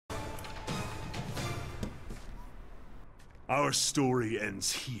Our story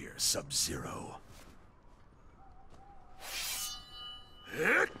ends here, Sub-Zero.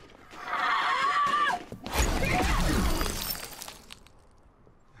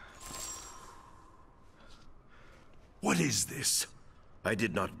 What is this? I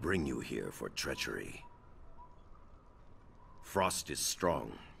did not bring you here for treachery. Frost is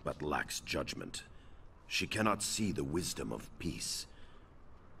strong, but lacks judgment. She cannot see the wisdom of peace.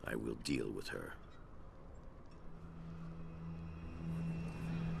 I will deal with her.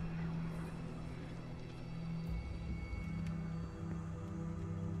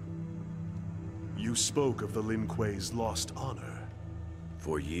 You spoke of the Lin Kuei's lost honor.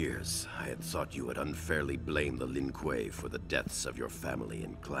 For years, I had thought you had unfairly blamed the Lin Kuei for the deaths of your family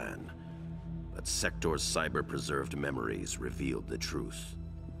and clan. But Sector's cyber-preserved memories revealed the truth.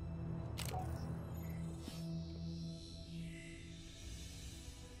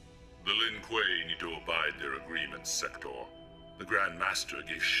 The Lin Kuei need to abide their agreements, Sector. The Grand Master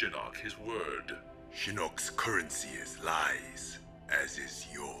gave Shinnok his word. Shinnok's currency is lies, as is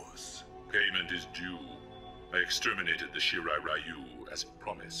yours. Payment is due. I exterminated the Shirai Ryu as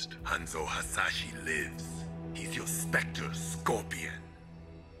promised. Hanzo Hasashi lives. He's your Spectre Scorpion.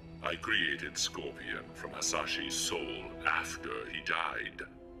 I created Scorpion from Hasashi's soul after he died.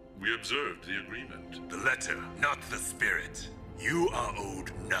 We observed the agreement. The letter, not the spirit. You are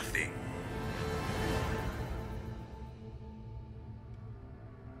owed nothing.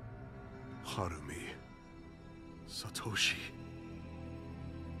 Harumi. Satoshi.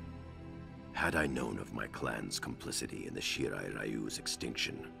 Had I known of my clan's complicity in the Shirai Ryu's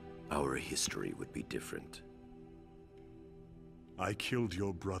extinction, our history would be different. I killed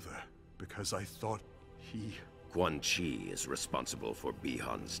your brother because I thought he... Quan Chi is responsible for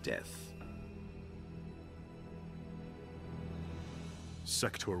Bihan's death.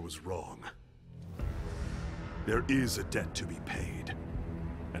 Sector was wrong. There is a debt to be paid,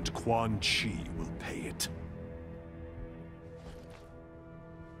 and Quan Chi will pay it.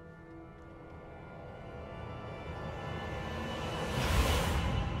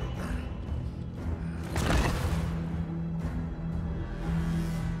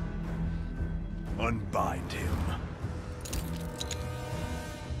 Unbind him.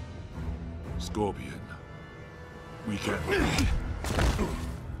 Scorpion, we can...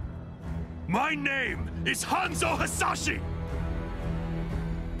 My name is Hanzo Hasashi!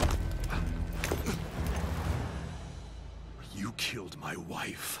 You killed my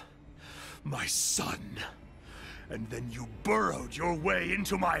wife, my son, and then you burrowed your way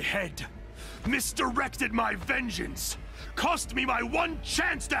into my head, misdirected my vengeance, cost me my one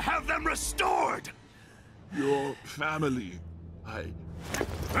chance to have them restored! Your family,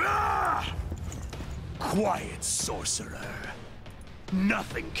 Ah! Quiet, sorcerer.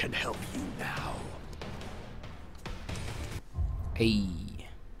 Nothing can help you now. Hey.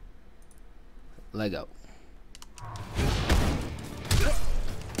 Lego.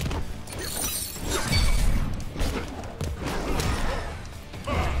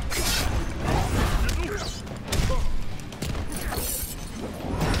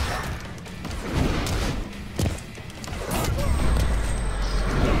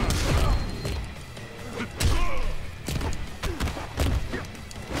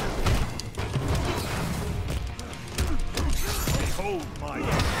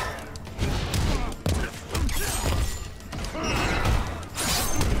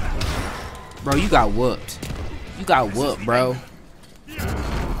 Bro, you got whooped. You got whooped, bro.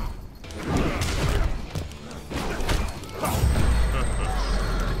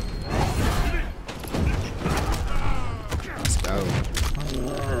 Let's go.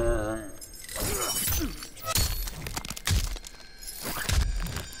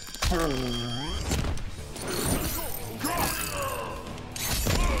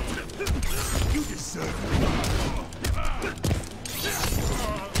 You deserve it.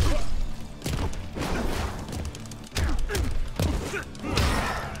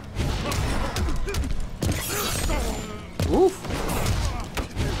 Oof.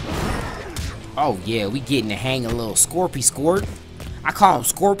 Oh yeah, we getting to hang a little Scorpy Squirt. I call him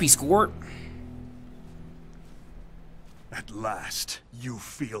Scorpy Squirt. At last, you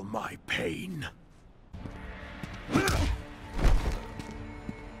feel my pain.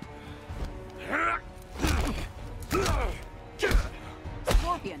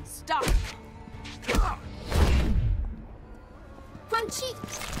 Scorpion, stop! Quan Chi!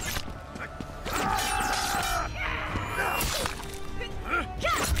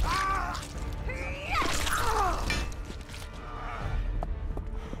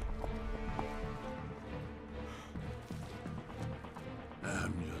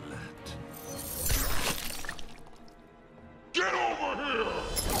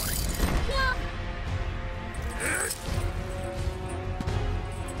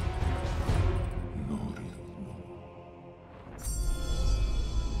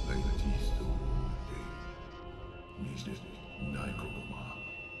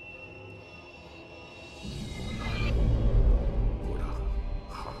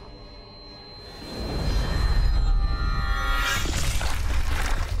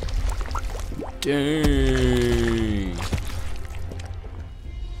 Dang.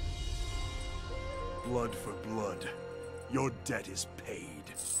 Blood for blood. Your debt is paid.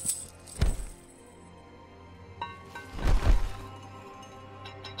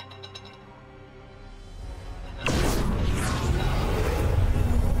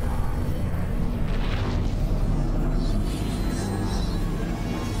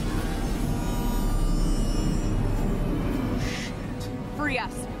 Free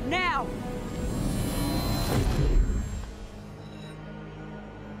us, now!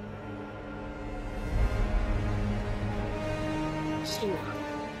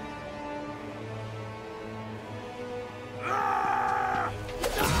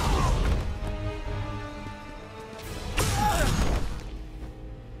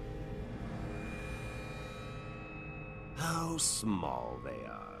 How small they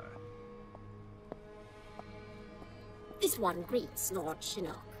are. This one greets Lord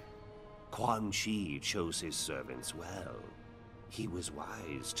Shinnok. Quan Chi chose his servants well. He was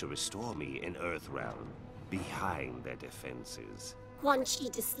wise to restore me in Earthrealm, behind their defenses. Quan Chi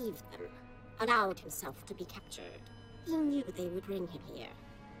deceived them, allowed himself to be captured. He knew they would bring him here.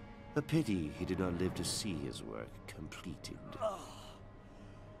 A pity he did not live to see his work completed.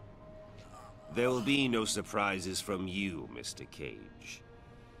 There will be no surprises from you, Mr. Cage.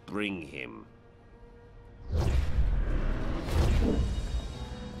 Bring him.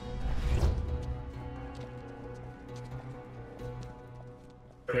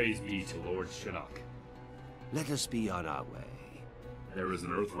 Praise be to Lord Shinnok. Let us be on our way. There is an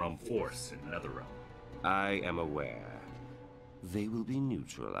Earthrealm force in Netherrealm. I am aware. They will be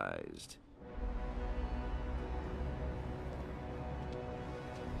neutralized.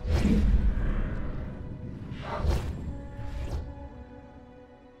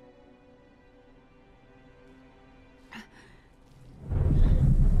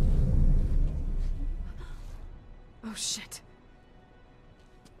 Oh shit.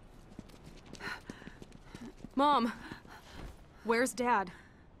 Mom! Where's Dad?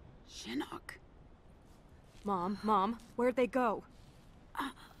 Shinnok. Mom, where'd they go?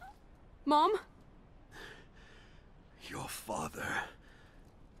 Mom? Your father...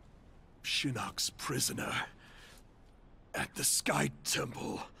 Shinnok's prisoner... at the Sky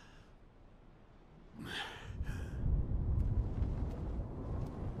Temple...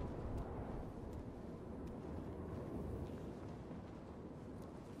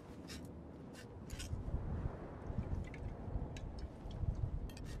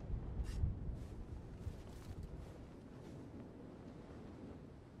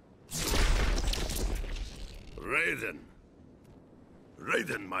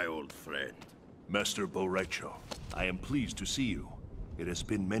 Raiden, my old friend. Master Borecho, I am pleased to see you. It has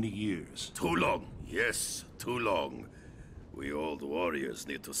been many years. Too long. Yes, too long. We old warriors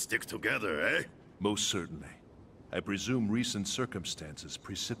need to stick together, eh? Most certainly. I presume recent circumstances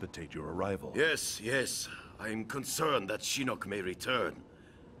precipitate your arrival. Yes. I'm concerned that Shinnok may return.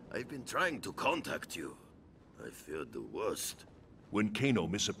 I've been trying to contact you. I feared the worst. When Kano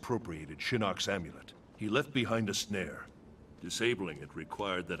misappropriated Shinnok's amulet, he left behind a snare. Disabling it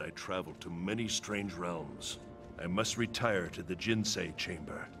required that I travel to many strange realms. I must retire to the Jinsei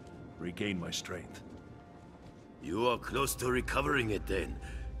chamber, regain my strength. You are close to recovering it then.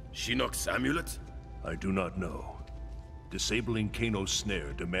 Shinnok's amulet? I do not know. Disabling Kano's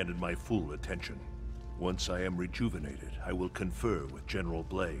snare demanded my full attention. Once I am rejuvenated, I will confer with General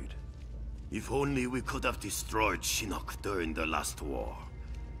Blade. If only we could have destroyed Shinnok during the last war.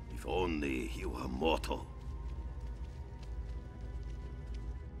 If only he were mortal.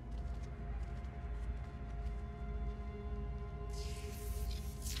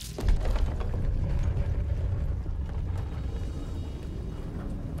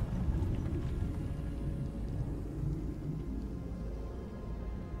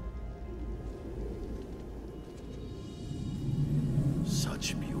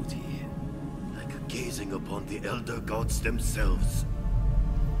 Such beauty, like gazing upon the Elder Gods themselves.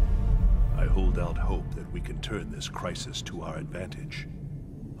 I hold out hope that we can turn this crisis to our advantage.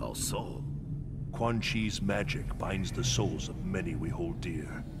 How so? Quan Chi's magic binds the souls of many we hold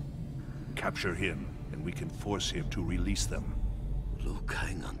dear. Capture him, and we can force him to release them. Liu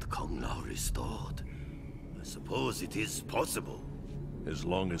Kang and Kung Lao restored. I suppose it is possible. As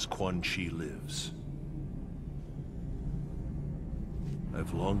long as Quan Chi lives.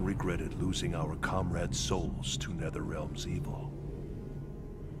 I've long regretted losing our comrades' souls to Netherrealm's evil.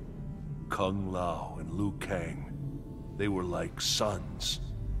 Kung Lao and Liu Kang, They were like suns.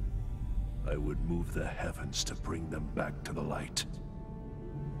 I would move the heavens to bring them back to the light.